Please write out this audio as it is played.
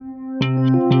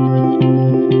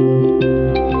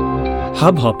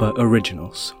Hubhopper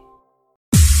Originals.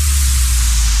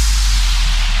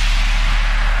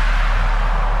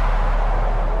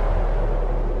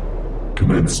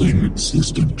 Commencing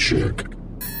system check.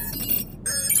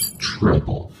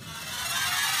 Treble.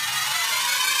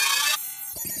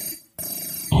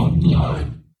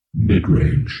 Online.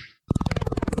 Mid-range.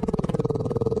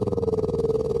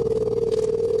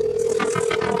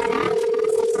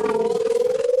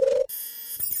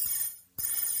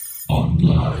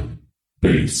 Online.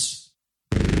 Bass.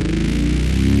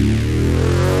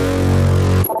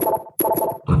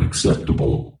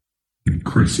 Unacceptable.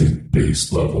 Increasing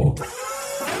bass level.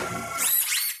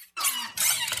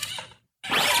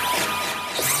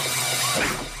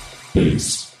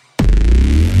 Bass.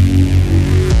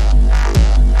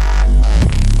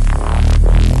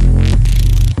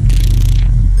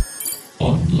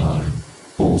 Online.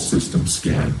 Full system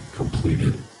scan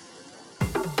completed.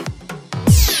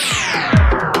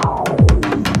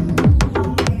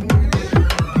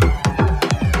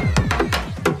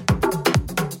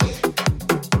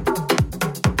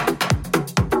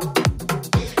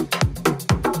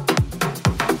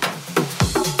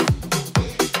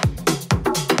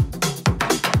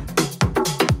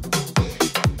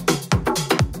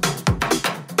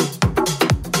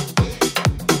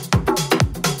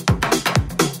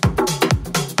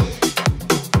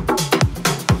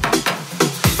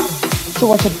 So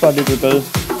what's up, party people?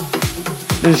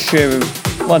 This is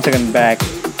Shiv once again back.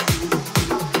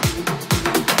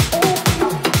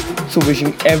 So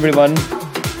wishing everyone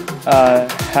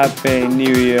a happy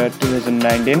new year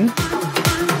 2019.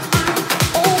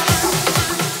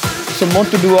 So more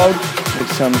to do out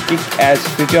with some kick-ass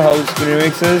future house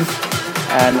remixes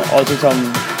and also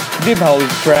some deep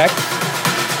house tracks.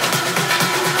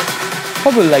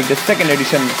 Hope you like the second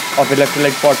edition of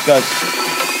Electro-light podcast.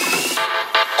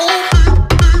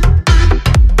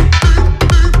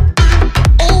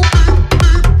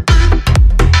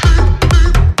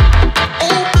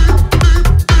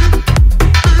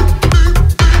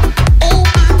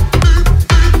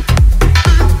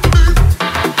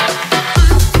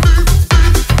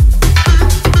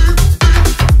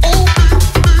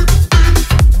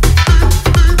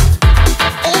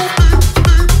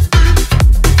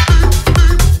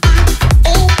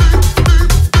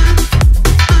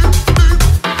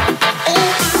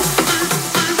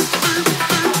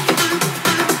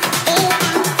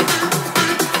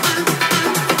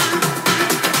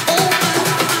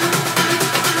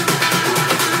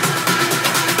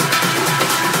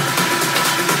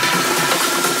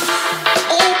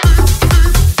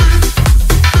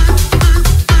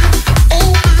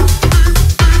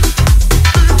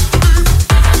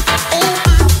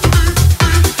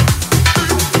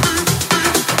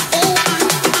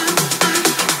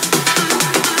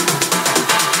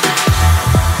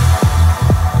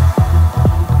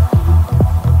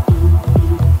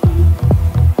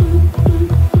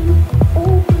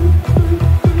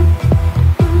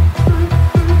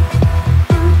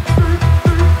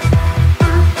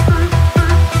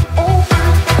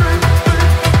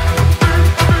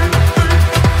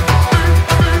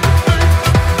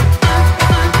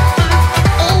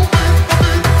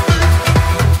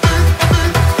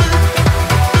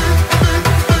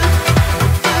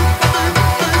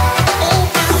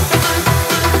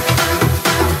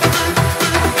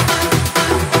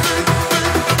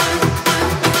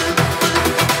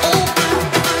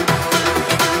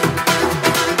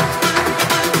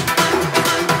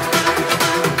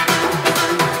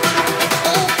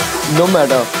 No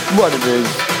matter what it is,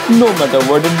 no matter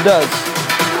what it does,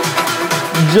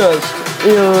 just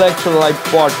Electro-light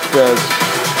podcast.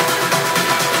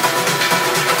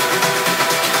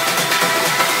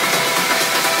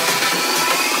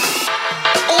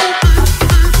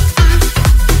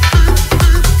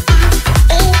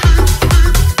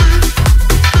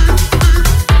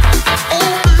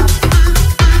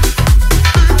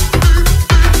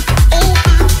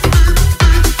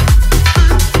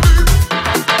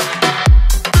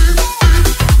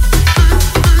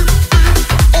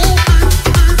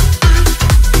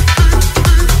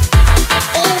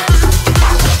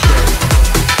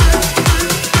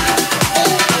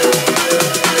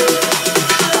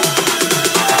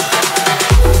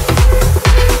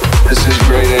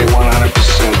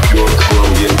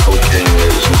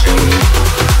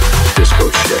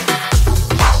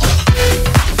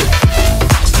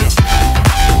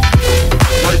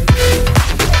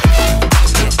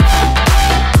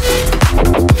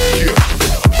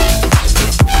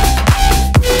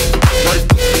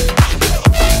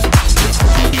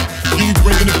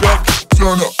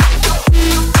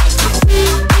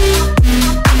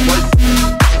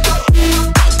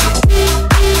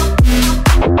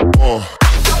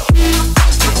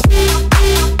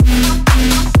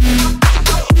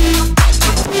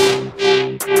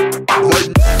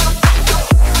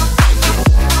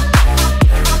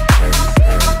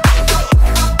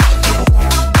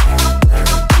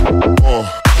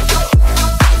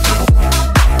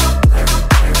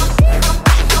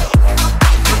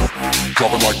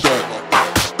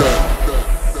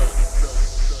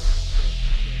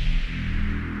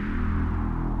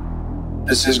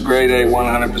 This is grade A,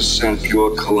 100%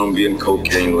 pure Colombian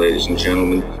cocaine, ladies and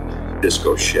gentlemen.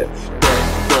 Disco shit.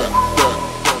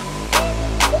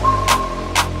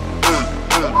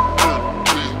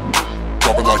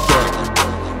 Drop it like that.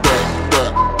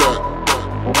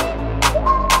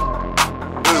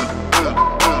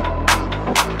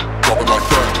 Drop it like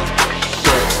that.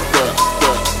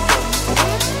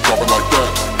 Drop it like that.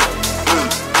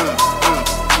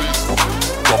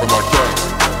 Drop it like that.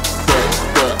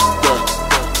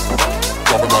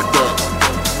 Drop it like that.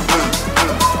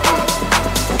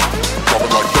 Drop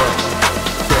it like that.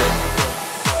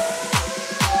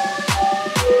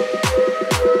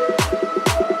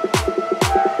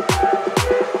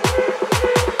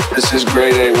 This is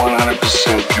grade A,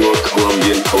 100% pure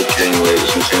Colombian cocaine,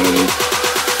 ladies and gentlemen.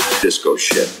 Disco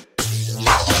shit.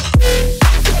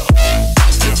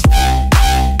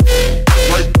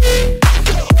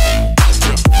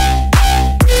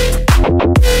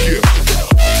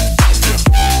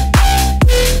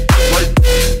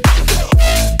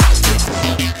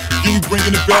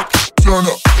 Bringing it back, turn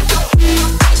up.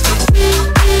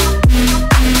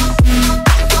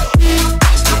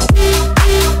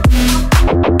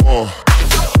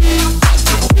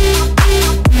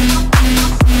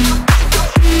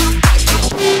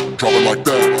 Drop it like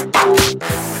that.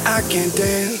 I can't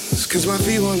dance cause my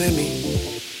feet won't let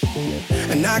me.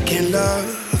 And I can't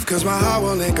love cause my heart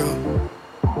won't let go.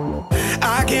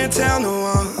 I can't tell no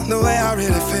one the way I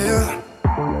really feel,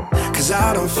 cause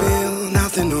I don't feel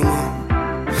nothing no more.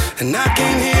 And I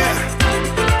came here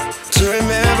to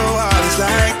remember what it's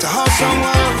like to hold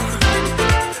someone.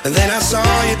 And then I saw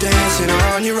you dancing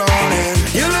on your own, and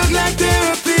you look like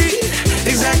therapy,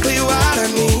 exactly what I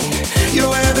need. You're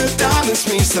where the darkness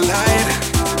meets the light.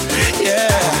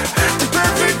 Yeah, the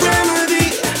perfect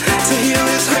remedy to heal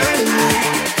this hurting me.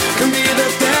 Can be the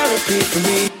therapy for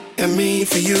me and me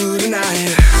for you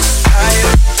tonight.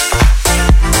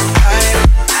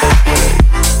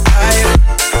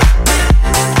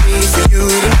 You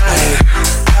tonight.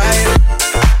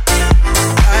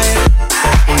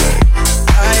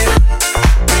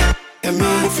 And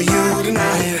me for you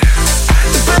tonight.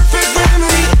 The perfect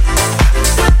remedy.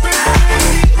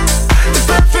 The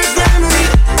perfect remedy.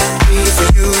 Me for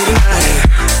you tonight.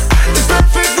 The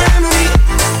perfect remedy.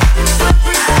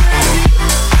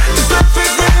 The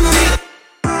perfect remedy.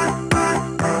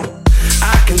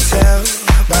 I can tell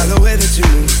by the way that you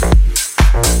move,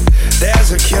 there's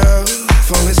a cure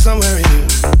falling somewhere in you.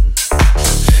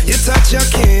 You touch your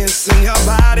kiss and your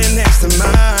body next to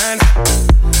mine.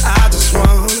 I just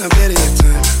want a bit of your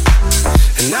time.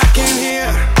 And I came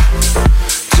here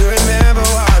to remember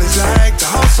what it's like to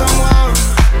hold someone.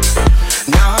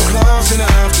 Now I'm close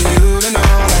enough to you to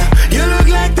know that you look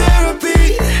like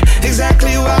therapy,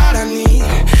 exactly what I need.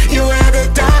 You're where the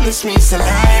darkness meets the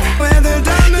light. Where the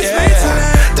darkness meets the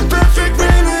light. The perfect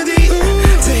remedy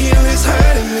to heal is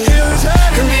hurting me.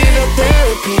 Can be the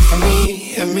therapy for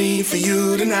me and me for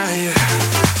you tonight.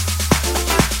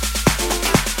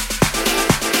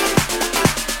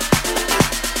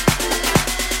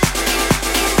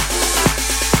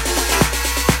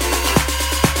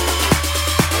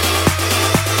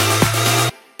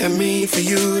 And me for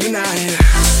you tonight.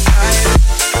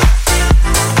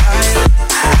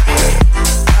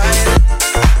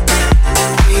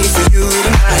 Me for you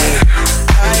tonight.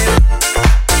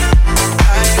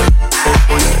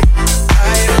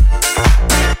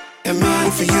 And me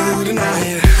for you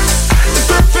tonight. The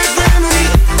perfect remedy.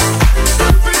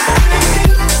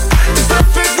 The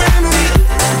perfect remedy.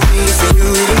 Me for you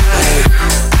tonight.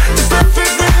 The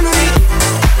perfect remedy.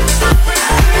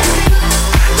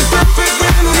 The perfect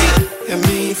remedy. And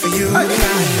me for you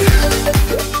tonight.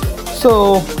 So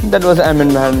that was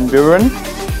Armin van Buren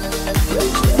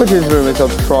with his remix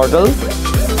of Throttle.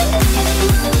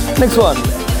 Next one,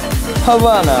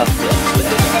 Havana.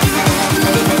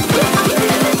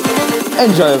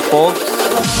 Enjoy, folks.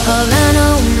 Havana,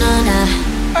 ooh, nah, nah.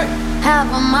 Half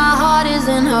of my heart is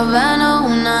in Havana,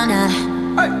 ooh, nah, nah.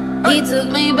 He took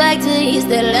me back to East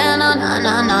Atlanta, nah,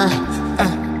 nah, nah.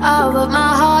 Half of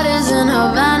my heart is in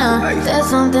Havana. There's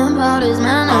something about his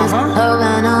manners.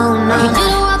 Havana, ooh, nah, nah. He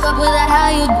didn't walk up with that how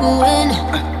you doing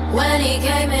when he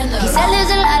came in. He said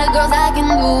there's a lot of girls I can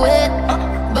do it,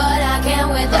 but I can't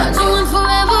without you. And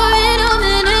forever in a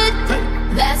minute.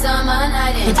 That summer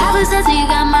night in Ever since he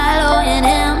got Milo in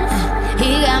him,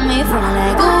 he got me feeling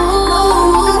like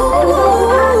ooh.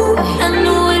 I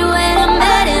knew it when I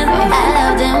met him. I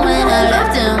loved him when I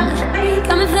left him.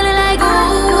 Got me feeling like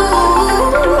ooh.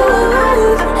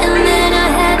 And then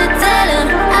I had to tell him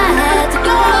I had to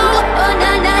go. Oh,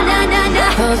 nah, nah, nah, nah,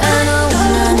 nah. Havana, ooh,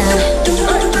 nah, nah.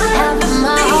 Half of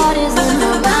my heart is in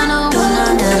Havana, ooh, nah,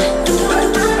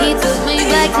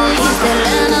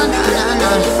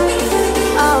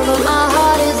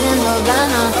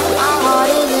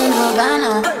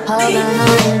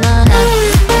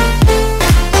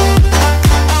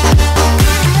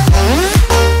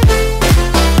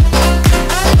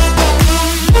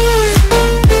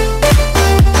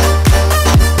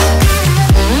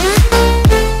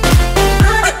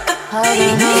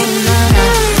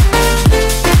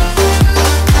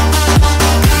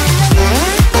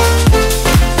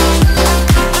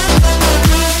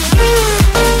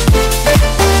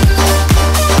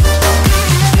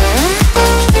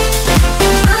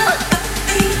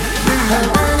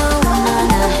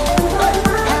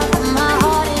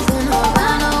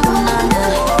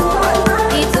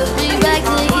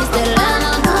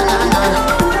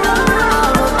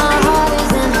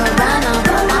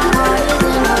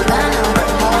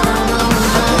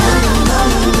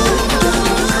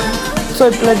 So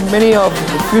I played many of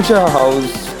Future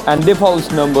House and Deep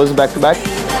House numbers back to back.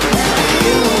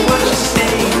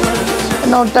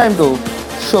 And now time to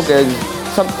showcase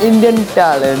some Indian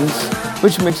talents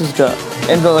which mixes the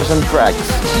international tracks.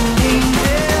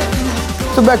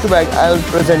 So back to back I will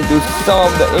present you some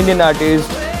of the Indian artists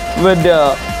with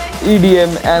their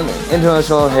EDM and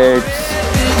international hits.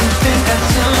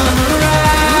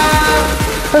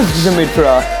 Here's DJ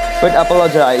Mitra with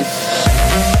Apologize.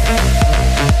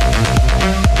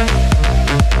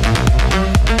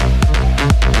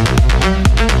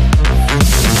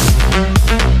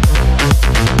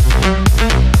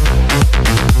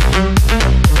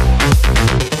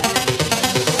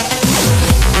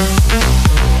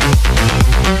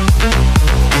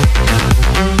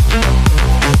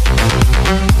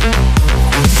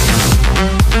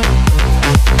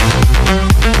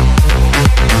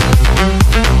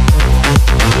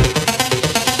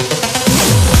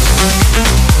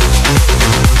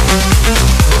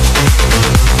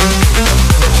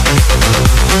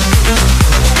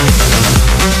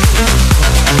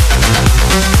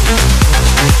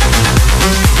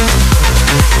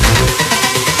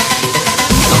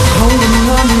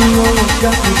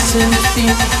 Got me 10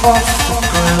 feet off the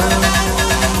ground,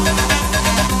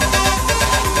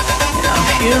 and I'm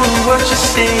hearing what you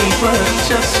say, but I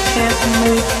just can't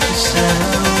make the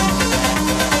sound.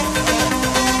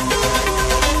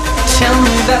 Tell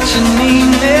me that you need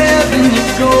me, then you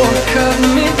go and cut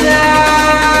me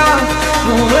down.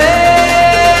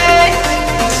 Wait,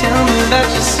 tell me that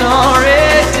you're sorry,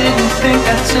 didn't think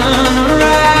I'd turn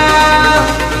around.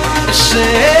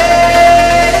 Say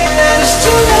that it's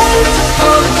too late to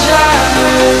apologize.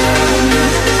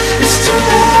 It's too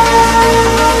late.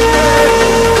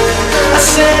 I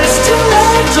said it's too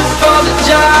late to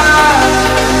apologize.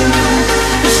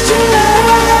 It's too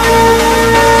late.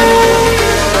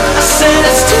 I said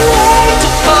it's too late to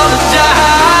apologize.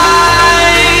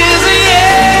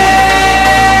 Yeah.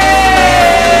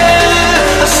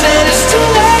 I said it's too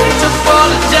late to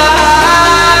apologize.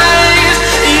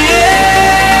 Yeah.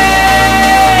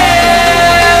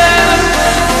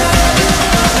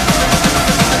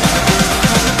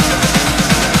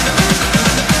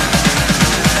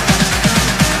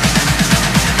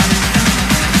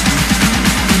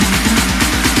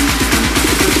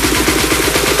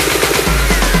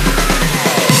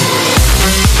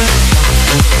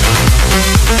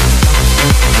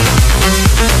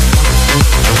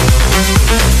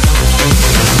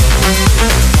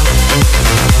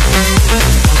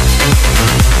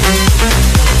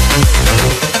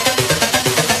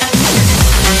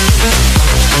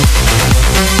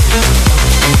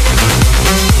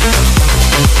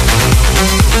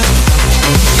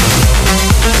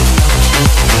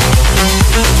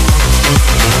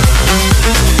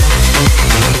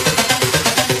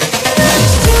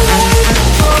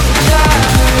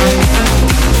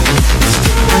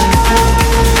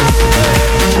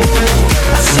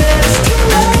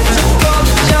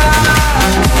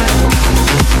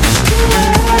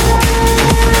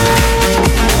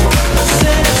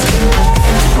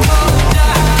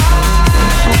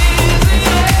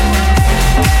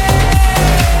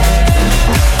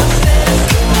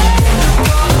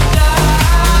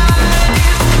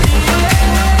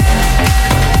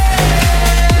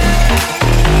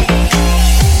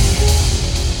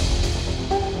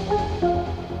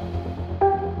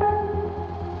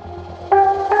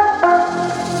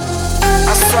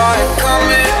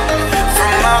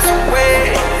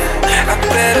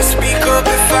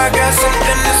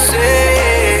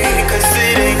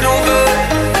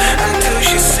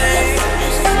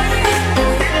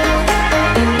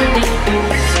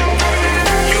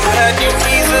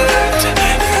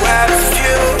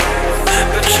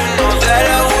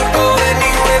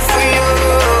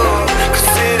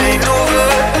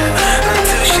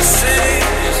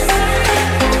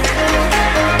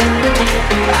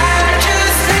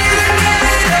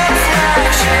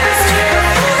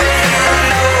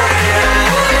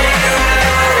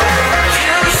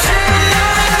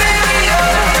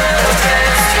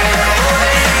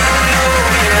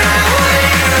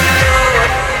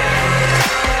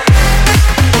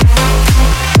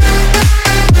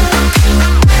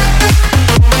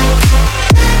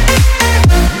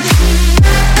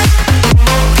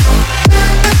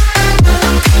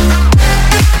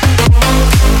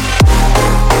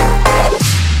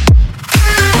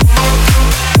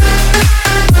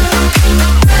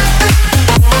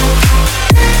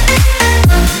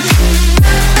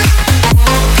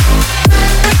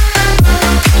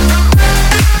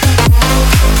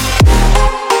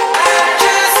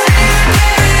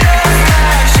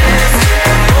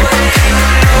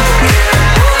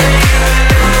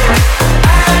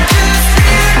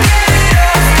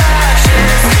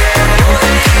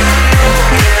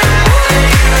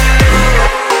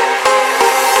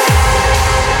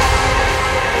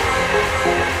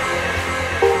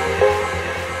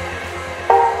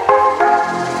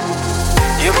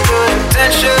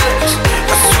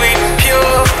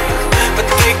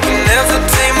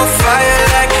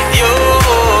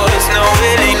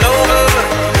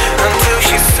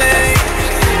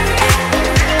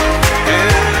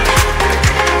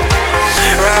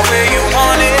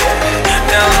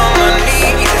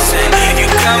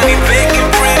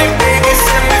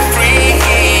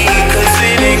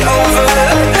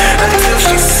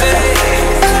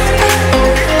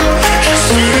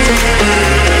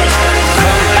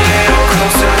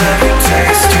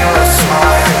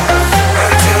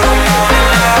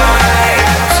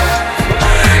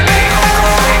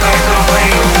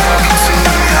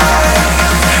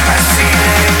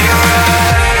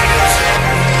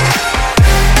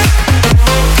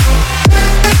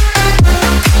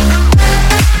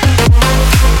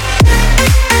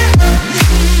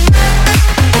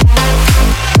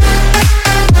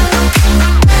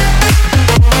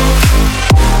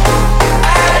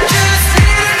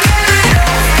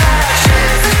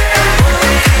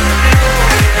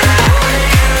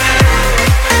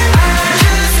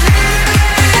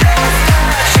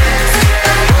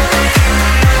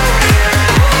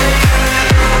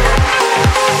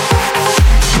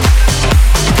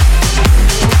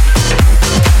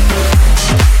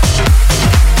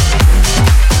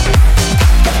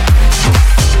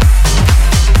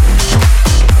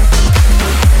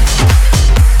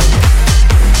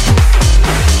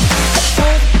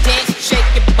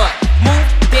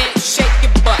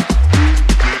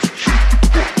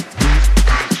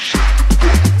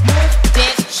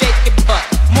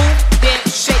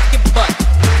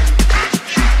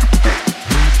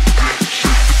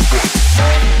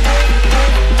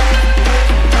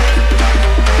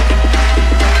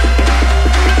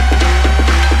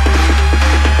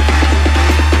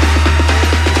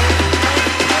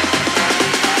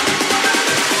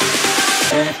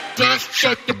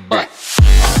 So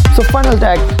final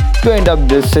track to end up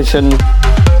this session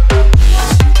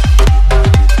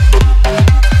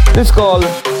is called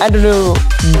Antonio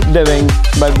Deving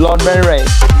by Bloodberry Ray.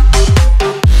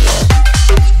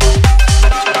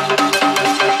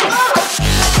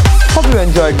 Hope you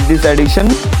enjoyed this edition.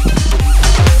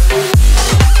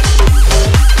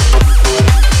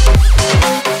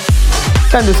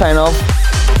 Time to sign off.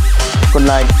 Good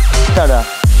night. Ta-da.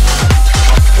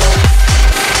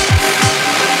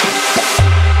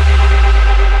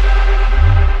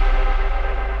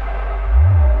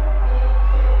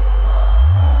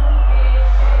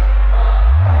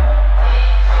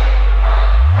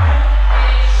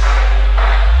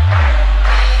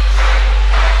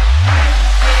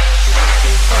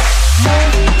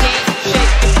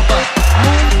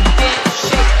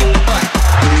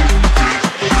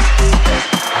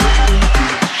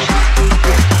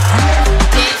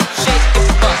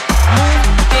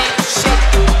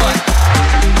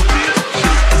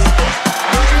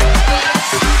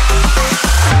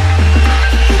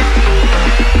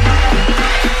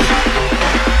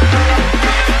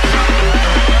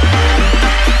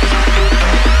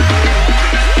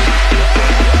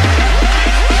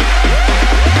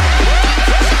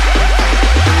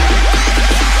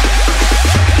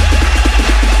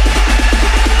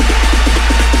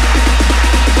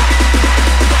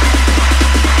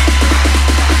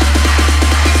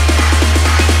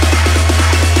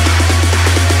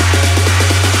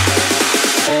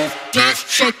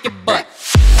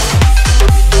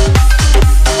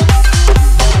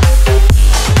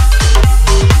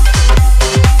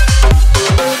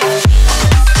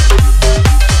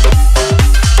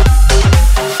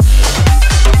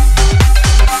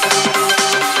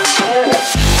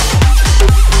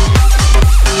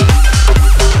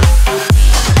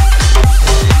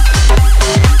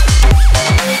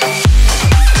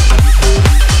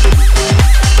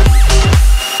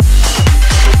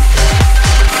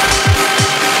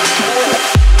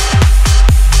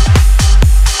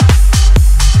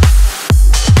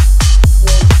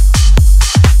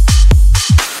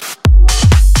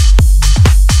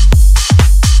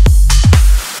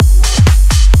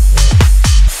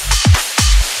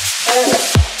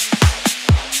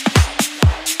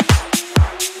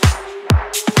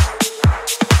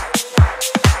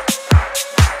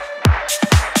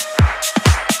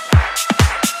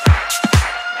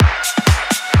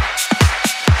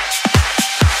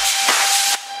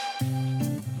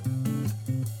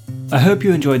 I hope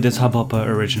you enjoyed this Hubhopper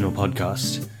original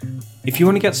podcast. If you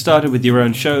want to get started with your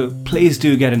own show, please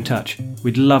do get in touch.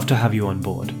 We'd love to have you on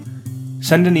board.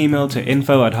 Send an email to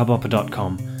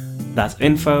info@hubhopper.com. That's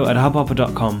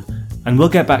info@hubhopper.com, and we'll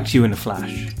get back to you in a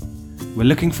flash. We're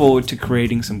looking forward to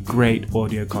creating some great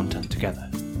audio content together.